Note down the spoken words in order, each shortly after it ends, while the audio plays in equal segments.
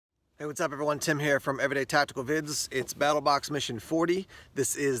Hey, what's up everyone? Tim here from Everyday Tactical Vids. It's BattlBox Mission 40.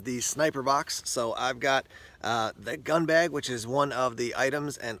 This is the sniper box. So I've got the gun bag, which is one of the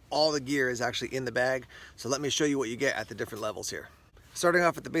items, and all the gear is actually in the bag. So let me show you what you get at the different levels here. Starting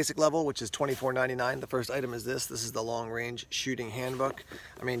off at the basic level, which is $24.99. The first item is this. This is the long range shooting handbook.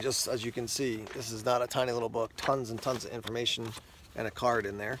 I mean, just as you can see, this is not a tiny little book. Tons and tons of information and a card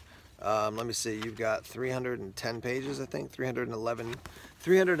in there. Let me see, you've got 310 pages, I think,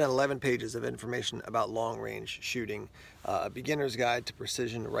 311 pages of information about long range shooting, a beginner's guide to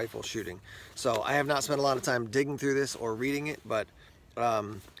precision rifle shooting. So I have not spent a lot of time digging through this or reading it, but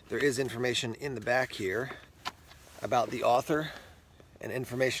there is information in the back here about the author and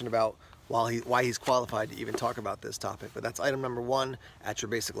information about why he's qualified to even talk about this topic. But that's item number one at your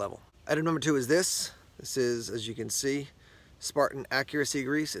basic level. Item number two is this. This is, as you can see, Spartan accuracy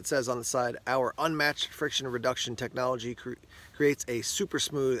grease. It says on the side, our unmatched friction reduction technology creates a super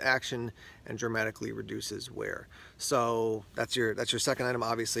smooth action and dramatically reduces wear. So that's your second item.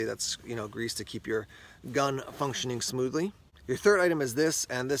 Obviously, that's, you know, grease to keep your gun functioning smoothly. Your third item is this,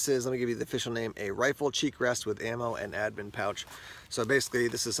 and this is, let me give you the official name, a rifle cheek rest with ammo and admin pouch. So basically,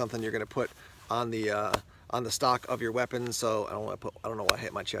 this is something you're going to put on the stock of your weapon. So I don't know why I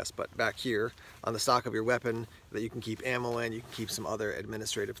hit my chest, but back here on the stock of your weapon that you can keep ammo in, you can keep some other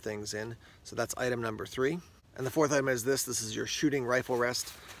administrative things in. So that's item number three. And the fourth item is this. This is your shooting rifle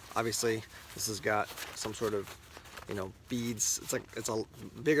rest. Obviously, this has got some sort of, you know, beads. It's a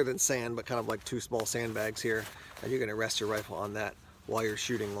bigger than sand, but kind of like two small sandbags here, and you're going to rest your rifle on that while you're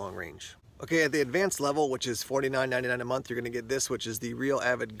shooting long range. Okay, at the advanced level, which is $49.99 a month, you're going to get this, which is the Real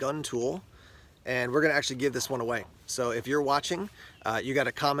Avid gun tool. And we're going to actually give this one away. So if you're watching, you got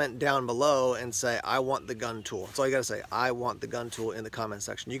to comment down below and say, I want the gun tool. That's all you got to say. I want the gun tool in the comment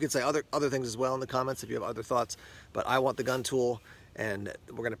section. You can say other things as well in the comments if you have other thoughts, but I want the gun tool, and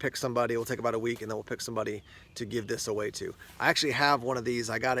we're going to pick somebody. We'll take about a week, and then we'll pick somebody to give this away to. I actually have one of these.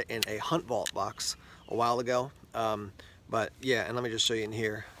 I got it in a Hunt Vault box a while ago. But yeah, and let me just show you in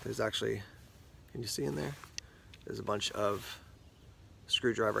here. There's actually, can you see in there? There's a bunch of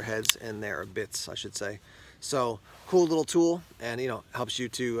screwdriver heads in there, or bits I should say. So cool little tool, and you know, helps you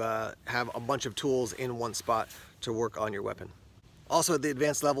to have a bunch of tools in one spot to work on your weapon. Also at the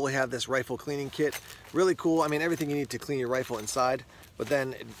advanced level, we have this rifle cleaning kit. Really cool. I mean, everything you need to clean your rifle inside, but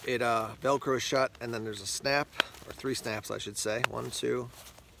then it velcros shut, and then there's a snap, or three snaps I should say, 1, 2,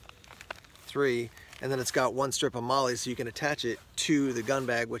 3, and then it's got one strip of moly so you can attach it to the gun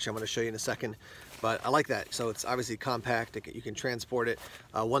bag, which I'm going to show you in a second. But I like that. So it's obviously compact. You can transport it.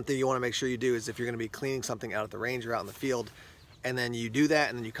 One thing you want to make sure you do is if you're going to be cleaning something out at the range or out in the field, and then you do that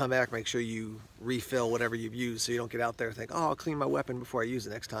and then you come back, make sure you refill whatever you've used so you don't get out there and think, oh, I'll clean my weapon before I use it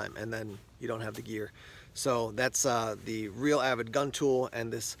next time, and then you don't have the gear. So that's the Real Avid gun tool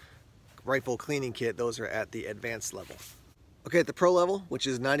and this rifle cleaning kit. Those are at the advanced level. Okay, at the pro level, which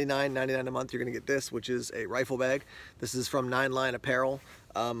is $99.99 a month, you're going to get this, which is a rifle bag. This is from 9 Line Apparel.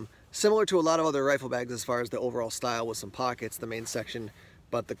 Similar to a lot of other rifle bags as far as the overall style, with some pockets, the main section,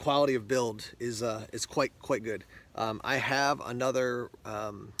 but the quality of build is quite good. I have another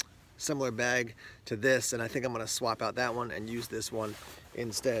similar bag to this, and I think I'm going to swap out that one and use this one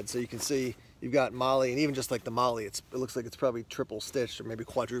instead. So you can see you've got moly, and even just like the moly, it looks like it's probably triple stitched or maybe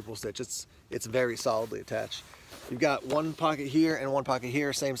quadruple stitched. It's very solidly attached. You've got one pocket here and one pocket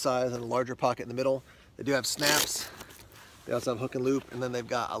here, same size, and a larger pocket in the middle. They do have snaps. They also have hook and loop, and then they've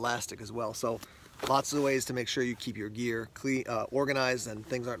got elastic as well. So lots of ways to make sure you keep your gear clean, organized, and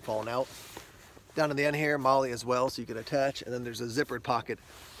things aren't falling out. Down in the end here, moly as well, so you can attach. And then there's a zippered pocket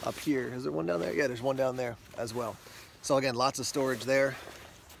up here. Is there one down there? Yeah, there's one down there as well. So again, lots of storage there.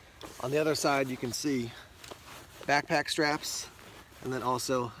 On the other side, you can see backpack straps, and then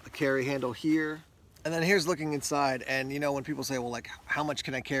also a carry handle here. And then here's looking inside, and you know, when people say, well, like, how much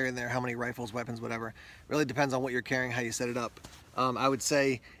can I carry in there? How many rifles, weapons, whatever? Really depends on what you're carrying, how you set it up. I would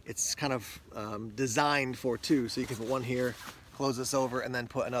say it's kind of designed for two, so you can put one here, close this over, and then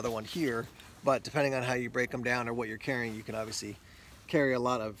put another one here. But depending on how you break them down or what you're carrying, you can obviously carry a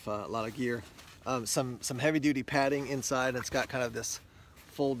lot of gear. Some heavy-duty padding inside, and it's got kind of this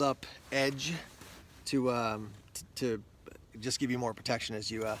fold-up edge to just give you more protection as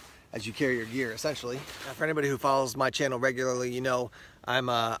you carry your gear, essentially. Now, for anybody who follows my channel regularly, you know I'm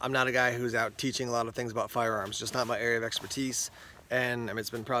not a guy who's out teaching a lot of things about firearms. Just not my area of expertise. And I mean, it's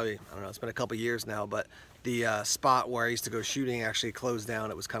been probably, I don't know, it's been a couple years now, but the spot where I used to go shooting actually closed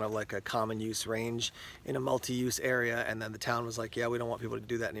down. It was kind of like a common use range in a multi-use area, and then the town was like, yeah, we don't want people to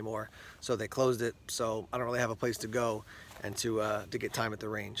do that anymore, so they closed it. So I don't really have a place to go and to get time at the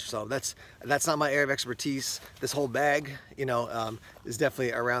range. So that's not my area of expertise. This whole bag, you know, is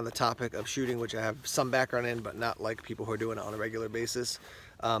definitely around the topic of shooting, which I have some background in, but not like people who are doing it on a regular basis.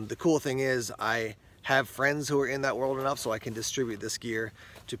 The cool thing is I have friends who are in that world enough so I can distribute this gear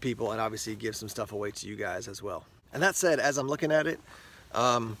to people and obviously give some stuff away to you guys as well. And that said, as I'm looking at it,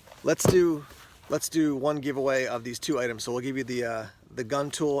 let's do one giveaway of these 2 items. So we'll give you the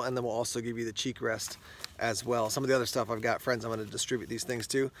gun tool, and then we'll also give you the cheek rest as well. Some of the other stuff I've got friends I'm going to distribute these things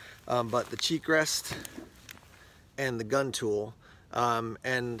to, but the cheek rest and the gun tool.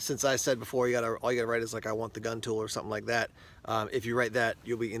 And since I said before, all you gotta write is like, I want the gun tool or something like that. If you write that,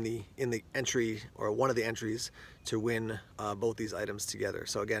 you'll be in the entry, or one of the entries, to win both these items together.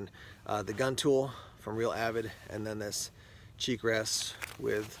 So again, the gun tool from Real Avid, and then this cheek rest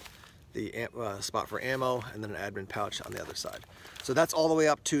with the spot for ammo, and then an admin pouch on the other side. So that's all the way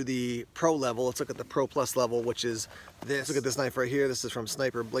up to the pro level. Let's look at the Pro Plus level, which is this. Look at this knife right here. This is from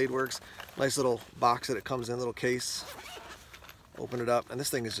Sniper Blade Works. Nice little box that it comes in, little case. Open it up, and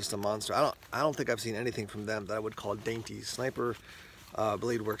this thing is just a monster. I don't think I've seen anything from them that I would call dainty. Sniper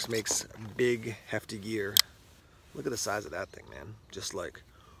Blade Works makes big, hefty gear. Look at the size of that thing, man. Just like,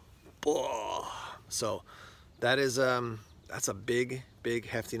 oh. So that is that's a big,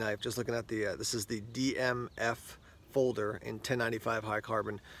 hefty knife. Just looking at the this is the DMF folder in 1095 high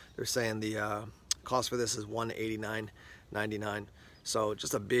carbon. They're saying the cost for this is $189.99. So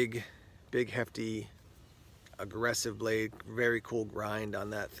just a big, hefty, aggressive blade. Very cool grind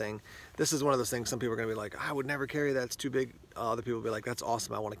on that thing. This is one of those things some people are gonna be like, I would never carry that, it's too big. Other people will be like, that's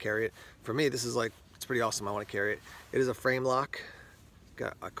awesome, I want to carry it. For me, this is like, it's pretty awesome, I want to carry it. It is a frame lock.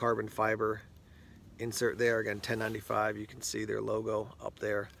 Got a carbon fiber insert there. Again, 1095. You can see their logo up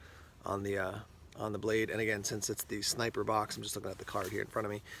there on the blade. And again, since it's the Sniper box, I'm just looking at the card here in front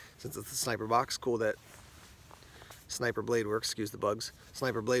of me. Since it's the Sniper box, cool that Sniper Blade Works, excuse the bugs,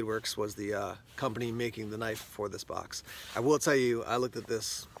 Sniper Blade Works was the company making the knife for this box. I will tell you, I looked at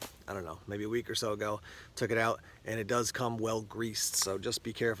this, I don't know, maybe a week or so ago, took it out, and it does come well greased. So just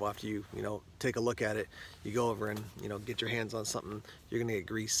be careful after you take a look at it. You go over and get your hands on something, you're gonna get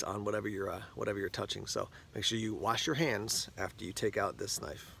grease on whatever you're touching. So make sure you wash your hands after you take out this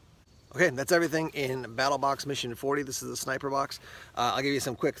knife. Okay, that's everything in BattlBox Mission 40. This is the Sniper box. I'll give you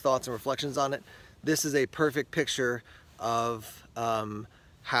some quick thoughts and reflections on it. This is a perfect picture of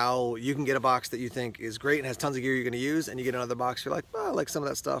how you can get a box that you think is great and has tons of gear you're going to use, and you get another box, you're like, well, I like some of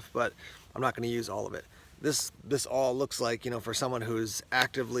that stuff, but I'm not going to use all of it. This all looks like, for someone who's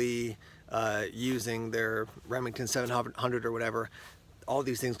actively using their Remington 700 or whatever, all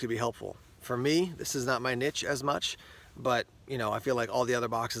these things could be helpful. For me, this is not my niche as much, but I feel like all the other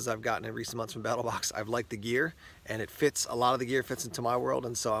boxes I've gotten in recent months from BattlBox, I've liked the gear, and it fits, a lot of the gear fits into my world,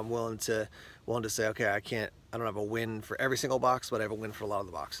 and so I'm willing to say, okay, I don't have a win for every single box, but I have a win for a lot of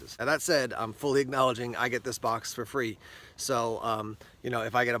the boxes. Now that said, I'm fully acknowledging I get this box for free. So,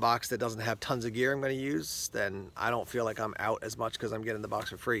 if I get a box that doesn't have tons of gear I'm going to use, then I don't feel like I'm out as much because I'm getting the box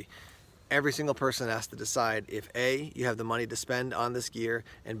for free. Every single person has to decide if A, you have the money to spend on this gear,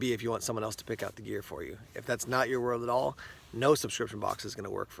 and B, if you want someone else to pick out the gear for you. If that's not your world at all, no subscription box is going to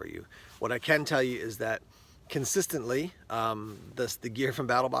work for you. What I can tell you is that consistently, the gear from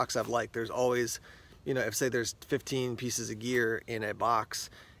BattlBox I've liked. There's always, if say there's 15 pieces of gear in a box,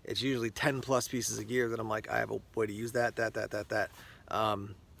 it's usually 10 plus pieces of gear that I'm like, I have a way to use that.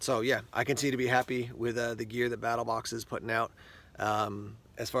 So yeah, I continue to be happy with the gear that BattlBox is putting out.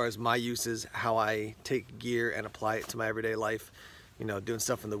 As far as my uses, how I take gear and apply it to my everyday life, doing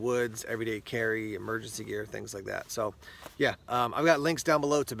stuff in the woods, everyday carry, emergency gear, things like that. So yeah, I've got links down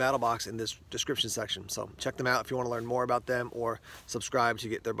below to BattlBox in this description section. So check them out if you want to learn more about them, or subscribe to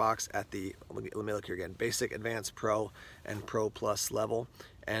get their box at the, let me look here again, Basic, Advanced, Pro, and Pro Plus level.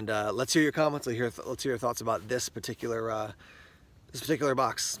 And let's hear your comments. Let's hear your thoughts about this particular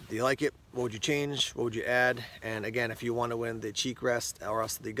box. Do you like it? What would you change? What would you add? And again, if you want to win the cheek rest or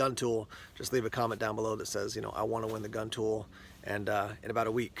else the gun tool, just leave a comment down below that says, I want to win the gun tool. And in about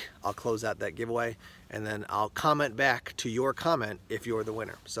a week, I'll close out that giveaway, and then I'll comment back to your comment if you're the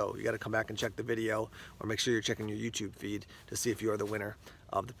winner. So you got to come back and check the video, or make sure you're checking your YouTube feed to see if you're the winner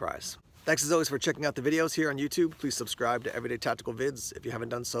of the prize. Thanks as always for checking out the videos here on YouTube. Please subscribe to Everyday Tactical Vids if you haven't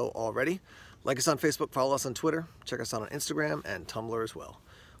done so already. Like us on Facebook, follow us on Twitter, check us out on Instagram and Tumblr as well.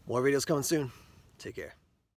 More videos coming soon. Take care.